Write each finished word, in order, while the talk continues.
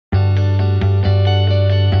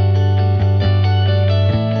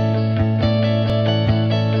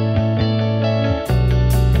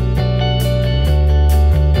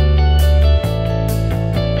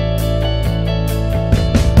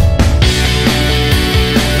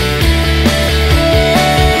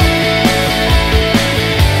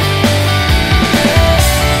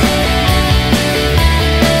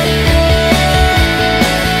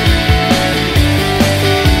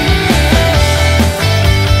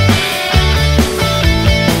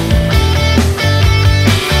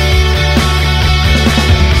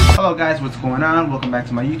going on? Welcome back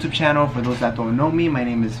to my YouTube channel. For those that don't know me, my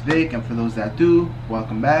name is Vic, and for those that do,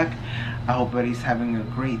 welcome back. I hope everybody's having a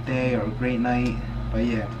great day or a great night. But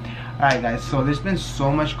yeah, alright guys, so there's been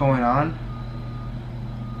so much going on.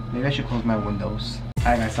 Maybe I should close my windows.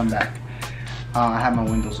 Alright guys, I'm back. I have my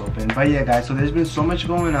windows open. But yeah guys, so there's been so much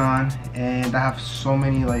going on, and I have so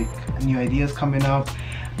many like new ideas coming up.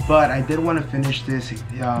 But I did want to finish this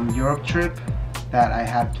Europe trip that I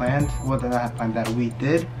had planned, that we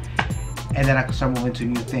did, and then I could start moving to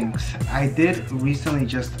new things. I did recently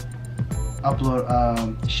just upload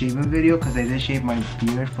a shaving video because I did shave my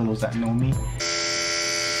beard, for those that know me.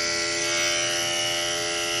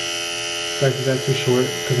 Guys, is that too short?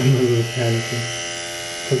 Because I'm a little panicking.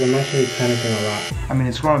 Because I'm actually panicking a lot. I mean,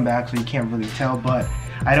 it's growing back, so you can't really tell, but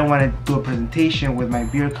I don't want to do a presentation with my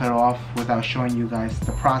beard cut off without showing you guys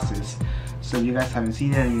the process. So if you guys haven't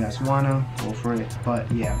seen it and you guys wanna, go for it. But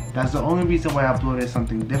yeah, that's the only reason why I uploaded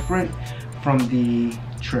something different from the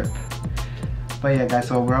trip. But yeah guys,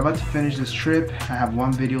 so we're about to finish this trip. I have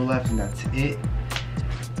one video left and that's it.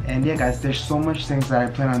 And yeah guys, there's so much things that I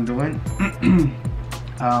plan on doing.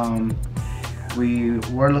 We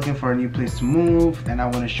were looking for a new place to move, and I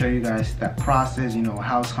want to show you guys that process, you know,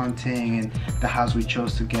 house hunting and the house we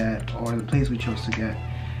chose to get, or the place we chose to get.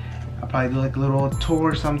 I'll probably do like a little tour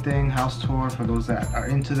or something, house tour for those that are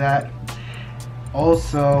into that.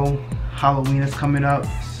 Also, Halloween is coming up,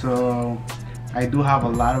 so I do have a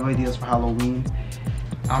lot of ideas for Halloween.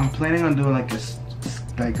 I'm planning on doing like a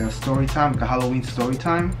story time, like a Halloween story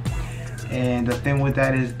time. And the thing with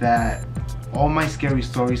that is that all my scary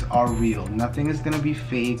stories are real. Nothing is gonna be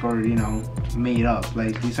fake or, you know, made up.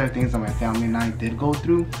 Like, these are things that my family and I did go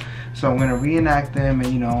through. So I'm gonna reenact them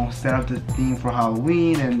and, you know, set up the theme for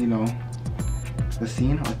Halloween, and, you know, the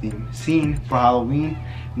scene for Halloween.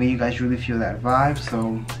 Make you guys really feel that vibe.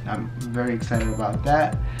 So I'm very excited about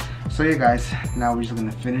that. So yeah guys, now we're just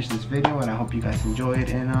gonna finish this video, and I hope you guys enjoy it.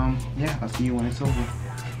 And yeah, I'll see you when it's over.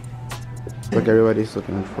 Look, everybody's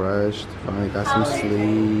looking fresh. Finally got some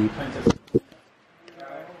sleep.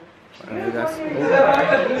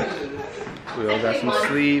 We all got some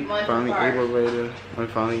sleep. Finally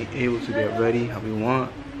able to get ready how we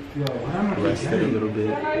want. Rested a little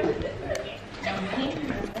bit.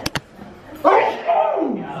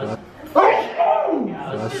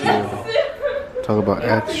 Let's see. Talk about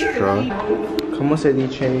extra. ¿Cómo se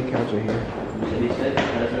dice casual here?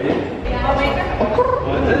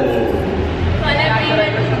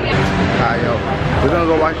 Alright, yo.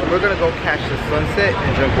 We're gonna go catch the sunset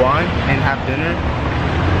and drink wine and have dinner.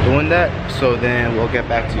 Doing that, so then we'll get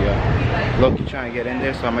back to you. Loki trying to get in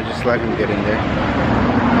there, so I'm gonna just let him get in there.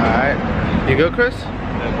 Alright. You good, Chris?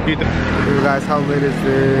 You guys, how late is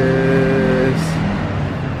this?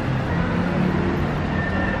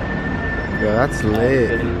 Yo, that's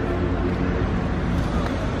lit.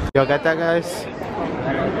 Y'all got that, guys?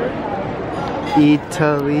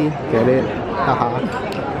 Italy, get it? Haha.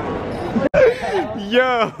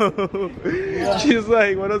 Yo, she's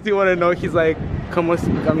like, what else do you want to know? He's like, como se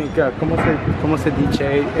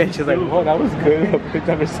dice? And she's like, oh, that was good. I've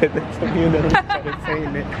never said that to me, and then we started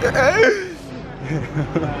saying it.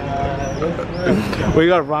 We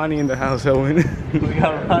got Ronnie in the house, Owen. We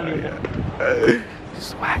got Ronnie.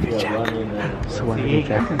 Swagger Jack. Swagger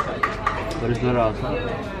Jack. But it's not outside.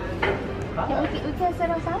 We can sit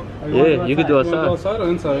outside? Yeah, you can do outside. Outside or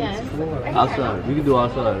inside? Yeah. Outside. We can do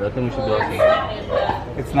outside. I think we should do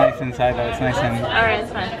outside. It's nice inside though. It's nice and. Alright,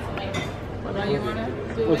 it's fine. What do you want to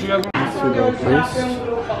do? What you guys want? To go first.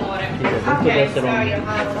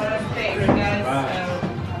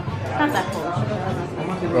 Not that cold.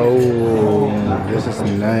 Oh, this is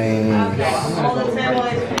nice.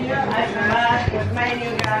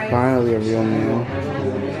 Finally a real meal.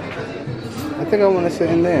 I think I want to sit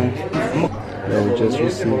in there. Yeah, we just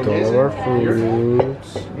received all of our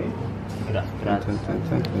fruits.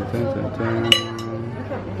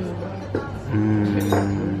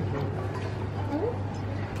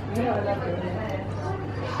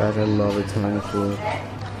 Guys, I love Italian food.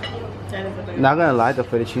 Not gonna lie, the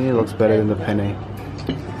fettuccine looks better than the penne.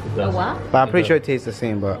 A what? But I'm pretty sure it tastes the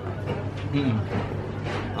same, but... No,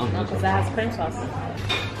 because that has cream sauce.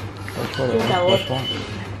 Which one?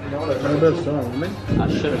 I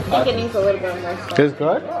should have. I think it needs a little bit more sauce. It's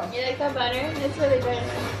good? You like that better? It's really good.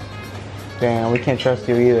 Damn, we can't trust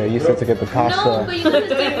you either. You said to get the pasta. No, but you got a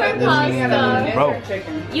different pasta. Bro.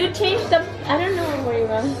 You changed the... I don't know where you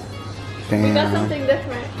went. Damn. We got something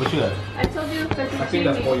different. What you got? I told you fettuccine. I think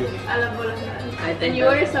that's for you. I love bolognese. Then you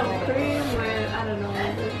ordered some cream with, I don't know.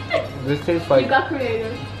 This tastes like... You got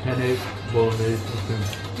creative. Headache, bolognese,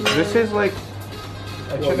 This is like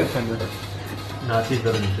a chicken tender. No, it tastes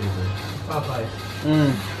better than chicken.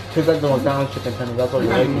 Tastes like the McDonald's chicken tenders. That's what you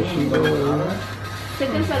like.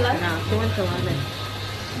 Chicken salad? No, she went to London.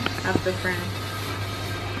 After France.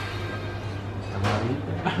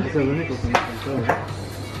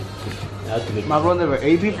 My bro never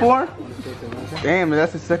ate before? Damn,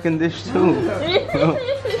 that's the second dish too.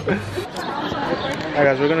 Alright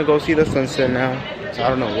guys, we're gonna go see the sunset now. So I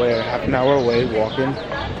don't know where, half an hour away walking.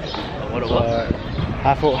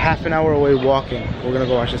 Half an hour away walking. We're gonna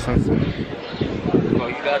go watch the sunset.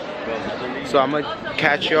 So I'm gonna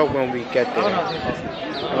catch you up when we get there.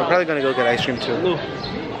 We're probably gonna go get ice cream too.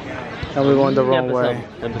 And we're going the wrong way.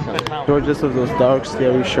 Gorgeous of those dark,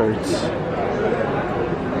 scary shirts.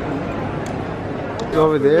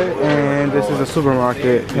 Over there, and this is a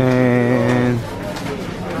supermarket, and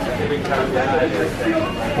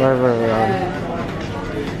wherever we are.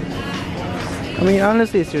 I mean,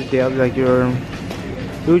 honestly, it's your daily, like your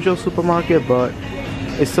usual supermarket, but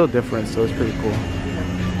it's still different, so it's pretty cool.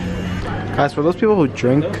 Guys, for those people who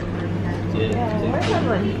drink,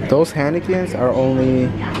 those Heinekens are only,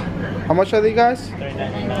 how much are they, guys?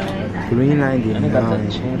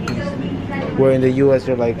 $3.99. Where in the US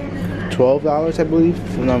they're like $12, I believe,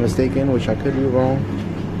 if I'm not mistaken, which I could be wrong.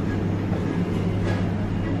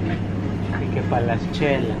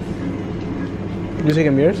 You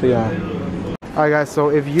taking beer? So yeah. Alright guys, so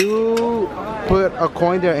if you put a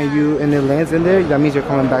coin there and it lands in there, that means you're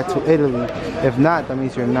coming back to Italy. If not, that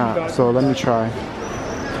means you're not. So let me try.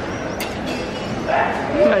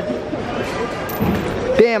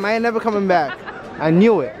 Damn, I ain't never coming back. I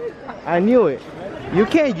knew it. I knew it. You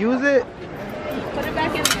can't use it. Put it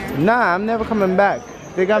back in there. Nah, I'm never coming back.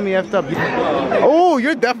 They got me effed up. Oh,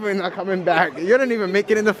 you're definitely not coming back. You don't even make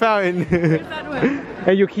it in the fountain.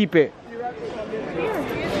 And you keep it.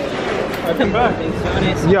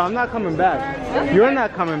 Yeah, I'm not coming back. You're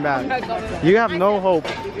not coming back. You have no hope.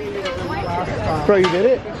 Bro, you did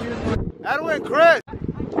it? Edwin, Chris!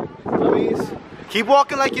 Please. Keep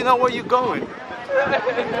walking like you know where you're going.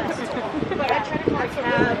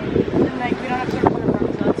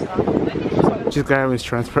 Just got his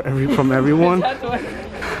transfer from everyone.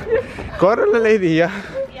 Go to the lady, yeah.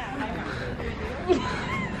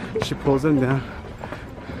 She pulls him down.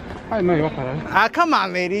 Ah, come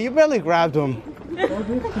on, lady. You barely grabbed him.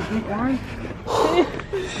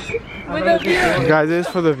 Guys, this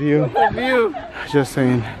is for the view. Just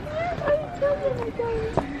saying.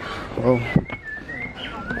 Oh.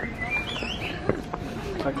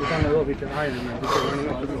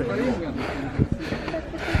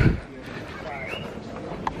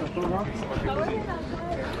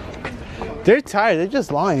 They're tired. They're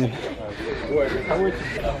just lying.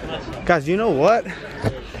 Guys, you know what?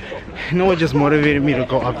 You know what just motivated me to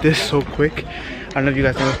go up this so quick? I don't know if you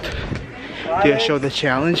guys know the show The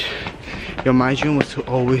Challenge. Yo, my dream was to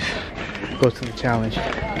always go to the challenge.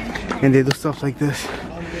 And they do stuff like this.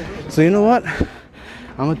 So you know what?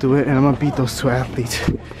 I'm gonna do it and I'm gonna beat those two athletes.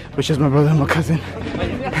 Which is my brother and my cousin.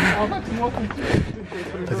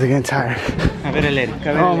 But they're getting tired.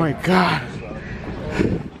 Oh my god.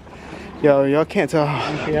 Yo, y'all can't tell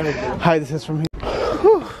how high this is from here.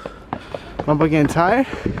 Whew. My boy getting tired.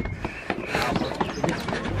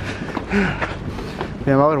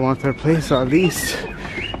 Damn, I would want third place, so at least.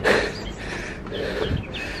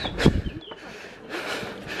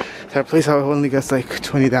 Third place, I would only guess like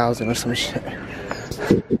 20,000 or some shit.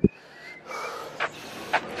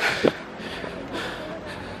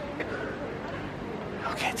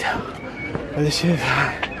 Okay, tell. But this shit is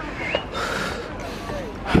high.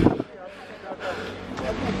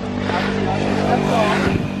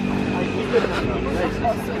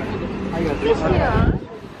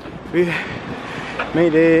 We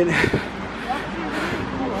made it.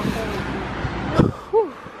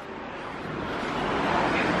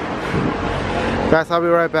 Guys, I'll be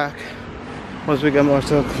right back once we get more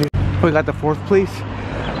stuff. We got the 4th place,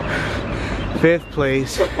 5th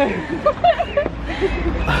place,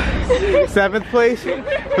 7th place.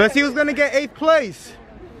 Let's see who's gonna get 8th place.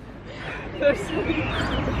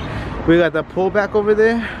 We got the pullback over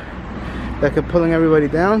there that kept pulling everybody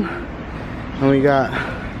down, and we got.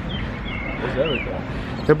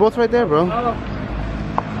 They're both right there, bro.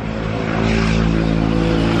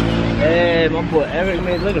 Hey, my boy Eric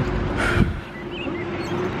made little.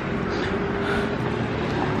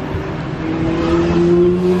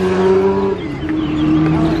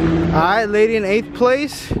 Alright, lady in 8th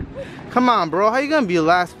place. Come on, bro. How you gonna be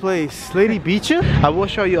last place? Lady beat you? I will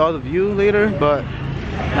show you all the view later, but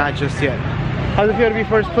not just yet. How's it feel to be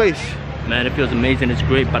 1st place? Man, it feels amazing. It's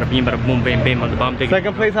great. Bada bing, bada boom, bam, bam, on the bomb.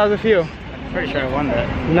 2nd place, how's it feel? Pretty sure I won that.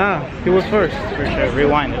 Nah, he was 1st. For sure.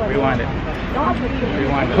 Rewind it. Rewind it.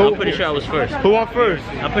 I'm pretty sure I was first. Who won first?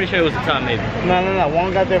 I'm pretty sure it was the top, maybe. No.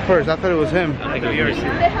 One got there first. I thought it was him. I think it was yours.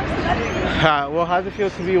 Well, how's it feel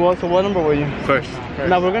to be so what number were you? First.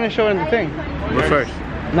 No, we're gonna show it in the thing. We're first.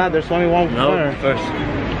 Nah, there's only one winner. First.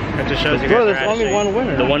 That just shows you Bro, guys there's only one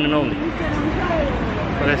winner. The one and only.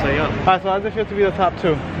 Alright, so how's it feel to be the top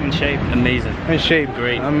two? In shape. Amazing. In shape.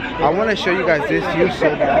 Great. I want to show you guys this view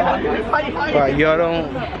so bad, but y'all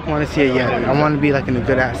don't want to see it yet. I want to be like in a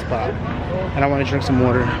good ass spot, and I want to drink some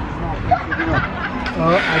water.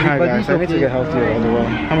 Alright guys, I need to get healthier all the way.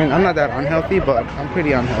 I mean, I'm not that unhealthy, but I'm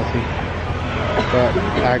pretty unhealthy. But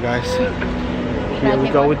alright guys, here we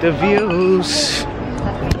go with the views.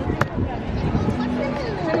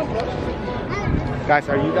 Guys,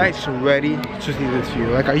 are you guys ready to see this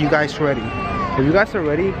view? Like, are you guys ready? If you guys are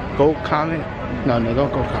ready, go comment. No,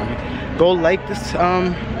 don't go comment. Go like this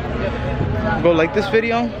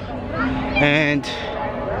video, and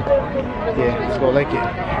yeah, let's go like it,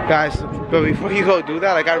 guys. But before you go do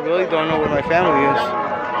that, like, I really don't know where my family is,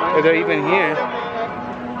 if they're even here.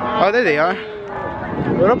 Oh, there they are.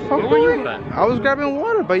 Where the fuck were you? I was grabbing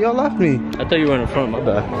water, but y'all left me. I thought you were in front. My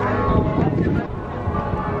bad.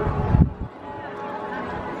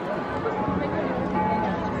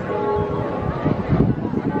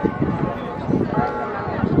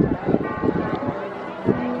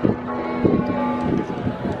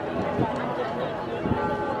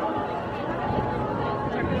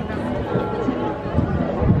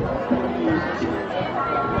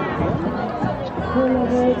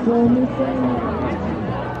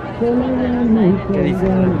 ¿Qué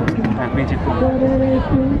dice? Transmite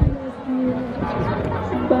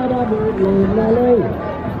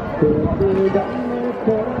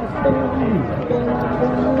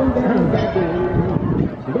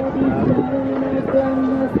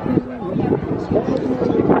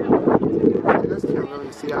You guys can't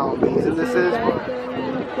really see how amazing this is, but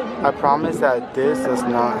I promise that this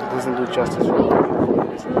doesn't do justice for how beautiful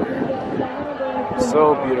it is.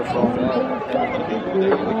 So beautiful.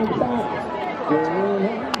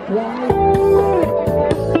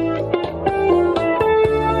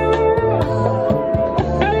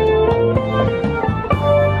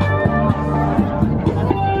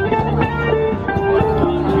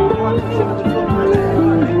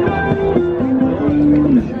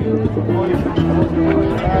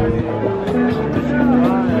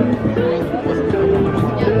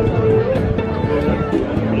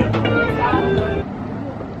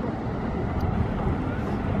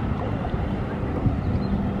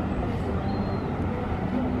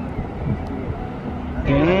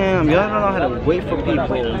 Damn, y'all don't know how to wait for people. Where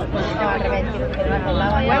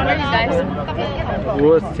were you guys? We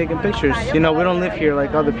was taking pictures. You know, we don't live here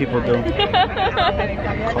like other people do.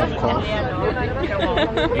 Cough, cough.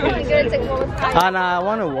 Nah, I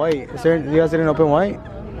wanted white. Is there, you guys didn't open white?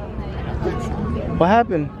 What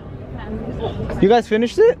happened? You guys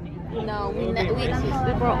finished it? No, we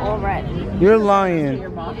were all red. You're lying.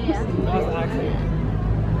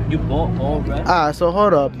 You bought all red? So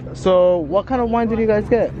hold up. So what kind of wine did you guys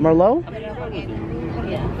get? Merlot?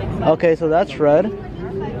 Okay, so that's red.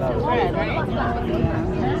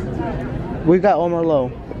 We got all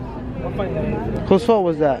Merlot. Whose fault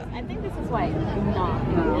was that? I think this is white.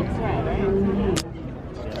 No, it's red, right?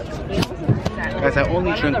 Guys, I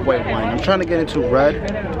only drink white wine. I'm trying to get into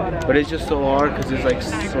red, but it's just so hard because it's like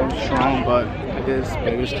so strong, but it is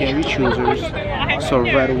beggars can't be choosers. So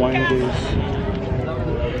red wine it is.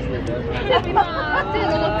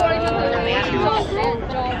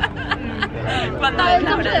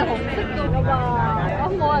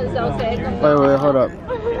 Wait, hold up.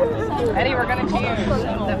 Eddie, we're gonna cheers.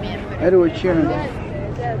 Eddie, we're cheering.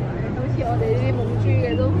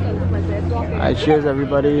 Alright, cheers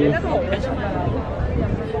everybody.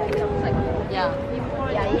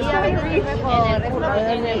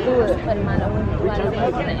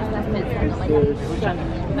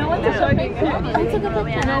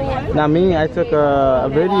 Not me, I took a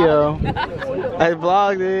video. I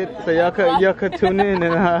vlogged it, so y'all could tune in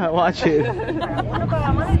and watch it.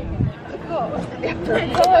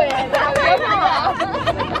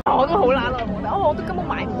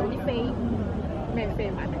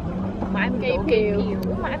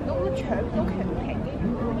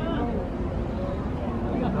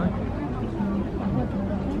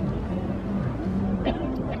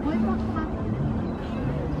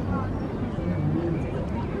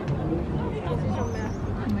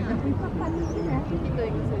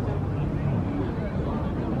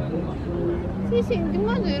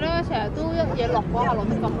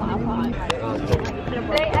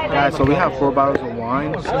 Guys, so we have 4 bottles of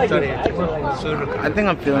wine. I think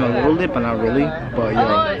I'm feeling a little lit, but not really. But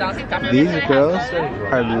yo, these girls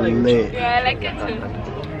are lit. Yeah, I like it too.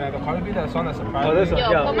 Yo,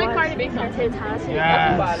 put my Cardi B song to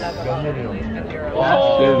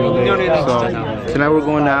So tonight we're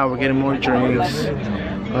going out. We're getting more drinks.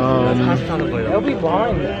 It'll be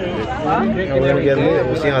fine. We're gonna get lit.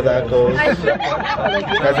 We'll see how that goes.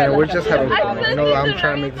 Guys, and we're just having fun. You know, I'm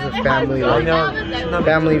trying to make this a family,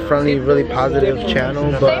 family-friendly, really positive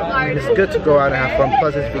channel. But it's good to go out and have fun.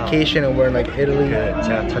 Plus, it's vacation, and we're in like Italy.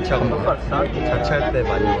 Come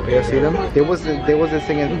on. You guys see them? They wasn't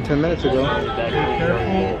singing 10 minutes ago.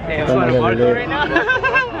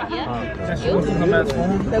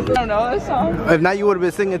 If not, you would have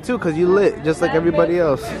been singing too, cause you lit just like everybody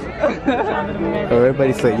else.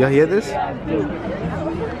 Everybody's lit. Y'all hear this?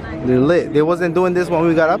 They're lit. They wasn't doing this when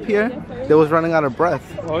we got up here. They was running out of breath.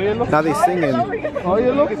 Now they singing.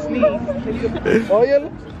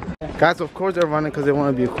 Guys, of course they're running because they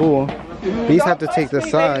want to be cool. These have to take the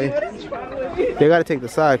side. They gotta take the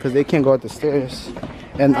side because they can't go up the stairs.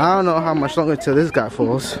 And I don't know how much longer till this guy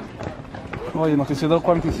falls. Oye, no estoy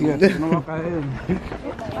 47, no va a caer.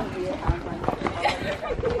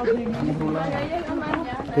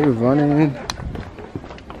 They're running.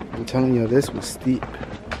 I'm telling you, this was steep.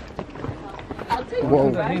 Whoa.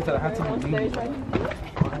 If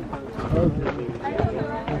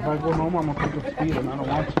I go home, I'm gonna pick up speed and I don't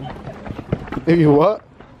want to. If you what?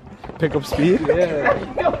 Pick up speed? Yeah.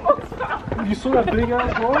 You saw that big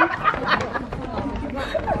ass boy?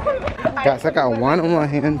 Guys, I got one on my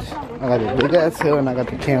hand. I got a big ass hill and I got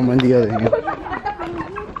the camera in the other hand.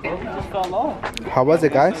 How was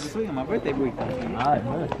it, guys? Y'all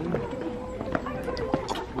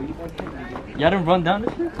didn't run down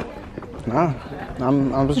this shit? Nah,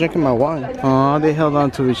 I was drinking my wine. Oh, they held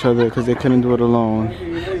on to each other because they couldn't do it alone.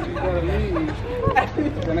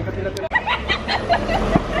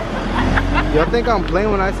 Y'all think I'm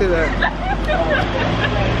playing when I say that?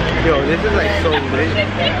 Yo, this is like so lit.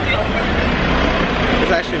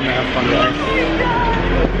 It's actually mad fun, guys.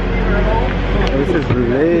 This is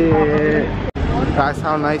lit. Guys,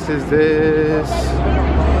 how nice is this?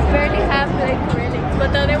 Barely have like ratings,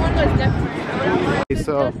 but the other one was different.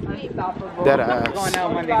 So, that ass. I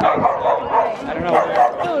don't know.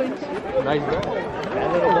 Nice.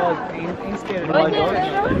 That little dog ain't scared of the dog. I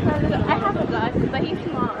have a dog, but he's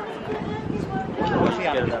small.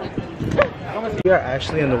 We are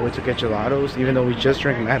actually on the way to get gelatos, even though we just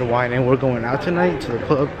drank mad wine and we're going out tonight to the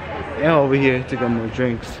club and over here to get more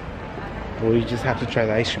drinks. But we just have to try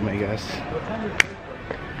the ice cream, I guess.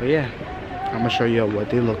 But yeah, I'm gonna show you what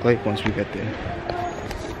they look like once we get there.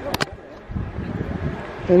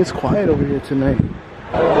 And it's quiet over here tonight.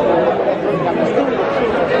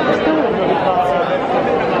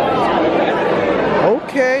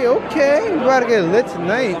 Okay, okay, we gotta get lit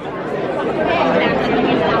tonight.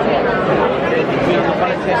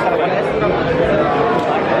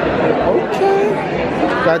 Okay.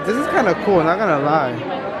 God, this is kind of cool, not gonna lie. I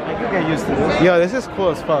can get used to this. Yo, this is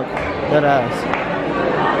cool as fuck. That ass.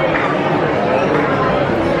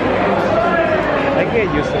 I can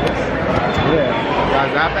get used to this. Yeah.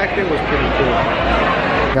 Guys, that back there was pretty cool.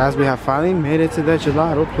 Guys, we have finally made it to the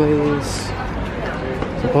gelato place.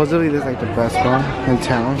 Supposedly this is like the best one in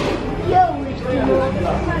town.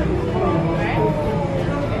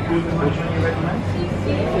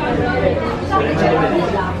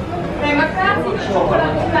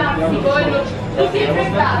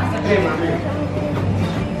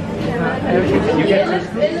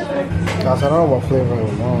 Guys, I don't know what flavor I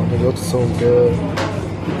want. It looks so good.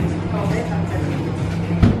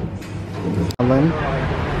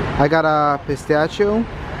 I got a pistachio,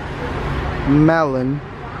 melon,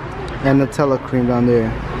 and Nutella cream down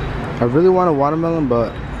there. I really want a watermelon,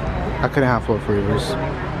 but I couldn't have 4 flavors.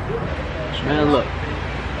 Man, look.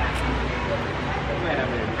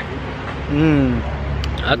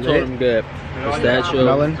 I told him get pistachio,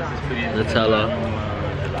 melon, Nutella,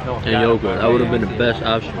 and yogurt. That would have been the best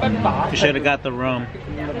option. You should have got the rum.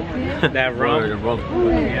 That rum.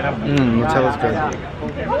 Nutella's good.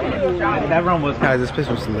 That rum was. Guys, this place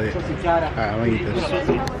was lit. Alright, I'm gonna eat this.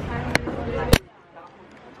 Do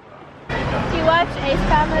you watch Ace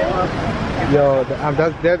Family? Yo,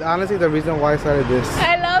 that's honestly the reason why I started this.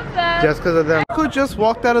 I love them. Just because of them. We could just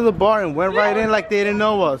walked out of the bar and went right in like they didn't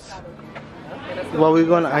know us. Well, we're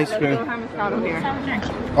going to ice cream.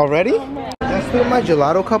 Already? That's still my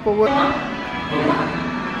gelato cup or what?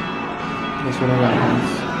 This one I got.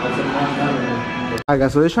 Alright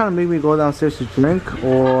guys, so they're trying to make me go downstairs to drink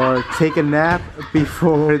or take a nap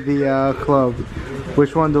before the club.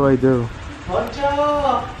 Which one do I do?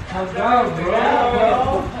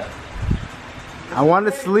 I want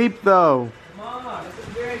to sleep though.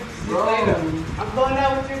 I'm going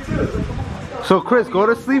out with you too. So Chris, go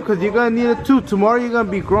to sleep because you're gonna need it too. Tomorrow you're gonna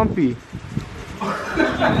be grumpy.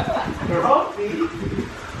 Grumpy?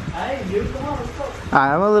 I ain't you. Come on, let's go. Alright,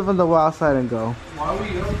 I'm gonna live on the wild side and go. Why are we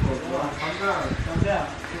going for? Come down.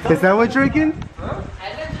 Is that what drinking?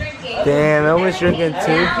 I've been drinking. Damn, I was drinking too.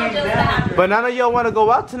 Now just happened. But none of y'all want to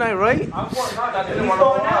go out tonight, right? He's going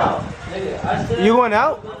out. You going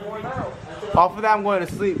out? Off of that, I'm going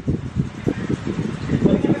to sleep.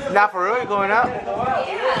 Not for real, you going out?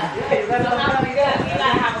 Yeah. So now we gotta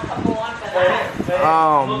have a couple on for that.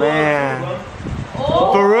 Oh man.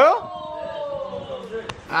 Oh. For real?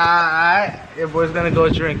 Alright, your boy's gonna go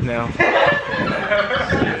drink now.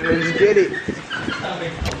 Let's get it.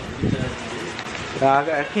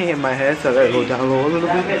 I can't hit my head, so I gotta go down low a little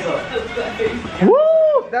bit. Woo!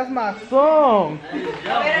 That's my song.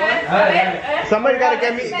 Somebody gotta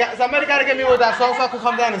get me with that song so I can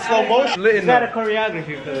come down in slow motion. You got a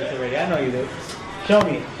choreography for this already. I know you do. Show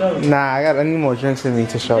me. Nah, I need more drinks in me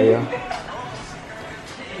to show you.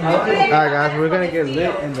 Alright guys, we're gonna get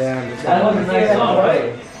lit and then That was a nice song,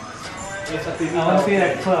 right? I want to see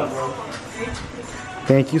that club, bro.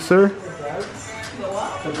 Thank you, sir.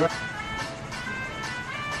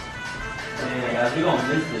 Yeah, guys, we gonna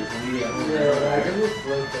miss this when we get home.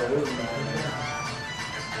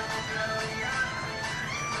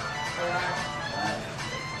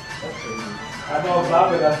 I know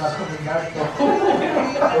Bobby that's not coming back though.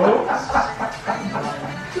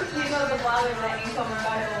 You know the vlogger that ain't coming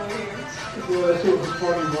back over here. That shit was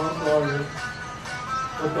 41, sorry.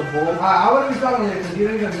 With the bull. I wouldn't be talking to you because you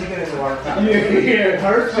didn't even make it into our time. Yeah, it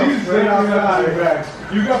hurts. She's straight outside.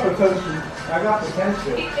 You got potential. I got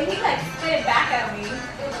potential. He like spit back at me.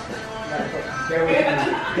 Get away from me.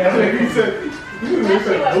 Get away from me. He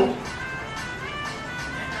said, nope.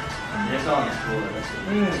 It's on the floor.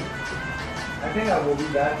 I think I will be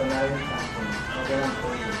back, but not anytime soon.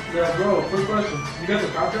 Yeah, bro, quick question. You got the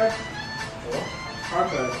contract? What?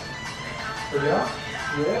 Contract. For y'all?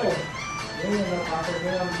 Yeah. Yeah, no contract.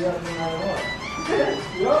 Yeah, I'm just no matter what.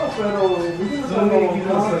 Yo, pero we can just I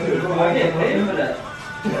get paid for that.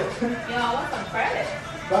 Yo, I want some credit.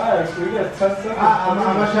 Guys, we got 10 seconds. I'm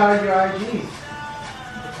gonna shout out your IGs.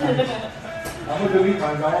 I'm gonna delete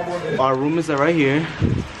mine. I want more. Our rooms are right here.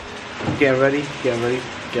 Get ready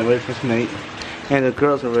for tonight. And the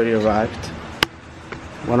girls already arrived.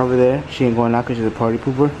 One over there, she ain't going out because she's a party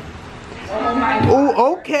pooper. Oh my god.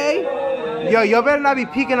 Oh, okay. Yo, y'all better not be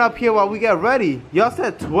peeking up here while we get ready. Y'all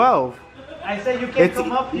said 12. I said you can't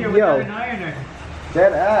come up here without an ironer.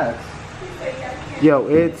 Dead ass. Yo,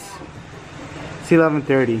 it's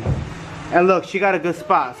 11:30. And look, she got a good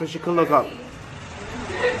spot, so she could look up.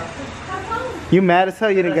 You mad as hell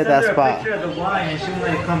you didn't get that spot. Picture of the wine and she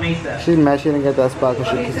wanted to come ASAP. She's mad she didn't get that spot because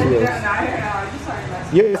she can see us.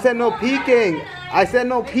 You said no peeking. I said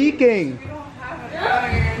no peeking.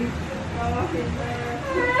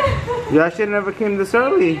 Y'all should never came this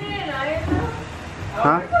early.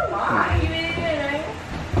 Huh?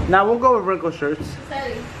 Now we'll go with wrinkled shirts.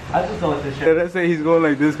 I just go with this Did shirt. I say he's going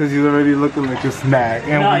like this because he's already looking like a snack?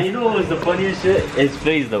 And Nah, you know what was the funniest shit? His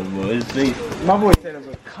face though, bro. His face. my boy said it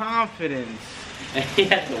with confidence. He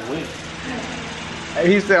had to win.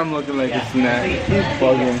 He said I'm looking like a snack. He's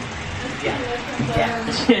bugging.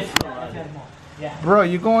 Bro,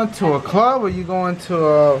 you going to a club or you going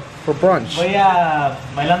to for brunch? Voy a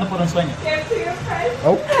bailando por un sueño.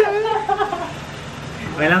 Okay.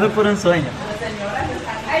 Bailando por un sueño.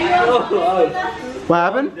 What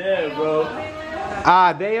happened? Yeah, bro.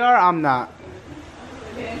 Ah, they are. I'm not.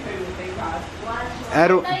 I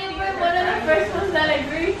don't. I thought you were one of the first ones that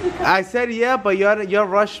agreed to come. I said yeah, but y'all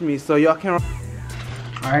rushed me, so y'all can't.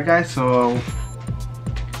 Alright guys, so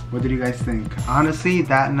what did you guys think? Honestly,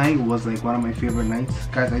 that night was like one of my favorite nights.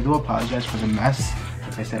 Guys, I do apologize for the mess.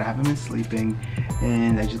 Like I said, I haven't been sleeping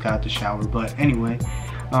and I just got out the shower. But anyway,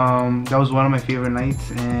 that was one of my favorite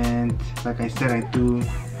nights, and like I said, I do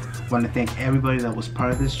want to thank everybody that was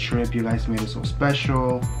part of this trip. You guys made it so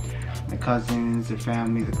special. My cousins, the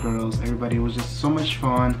family, the girls, everybody. It was just so much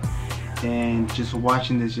fun, and just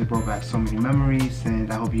watching this just brought back so many memories,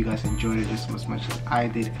 and I hope you guys enjoyed it just as much as I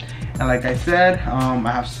did. And like I said,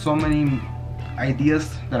 I have so many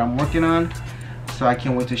ideas that I'm working on, so I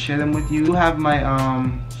can't wait to share them with you. You have my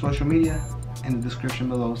social media in the description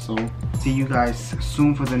below, so see you guys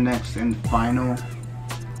soon for the next and final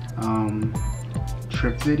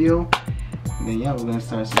trip video. And then yeah, we're gonna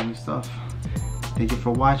start some new stuff. Thank you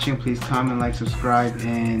for watching. Please comment, like, subscribe,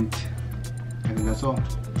 and I think that's all.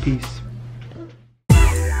 Peace.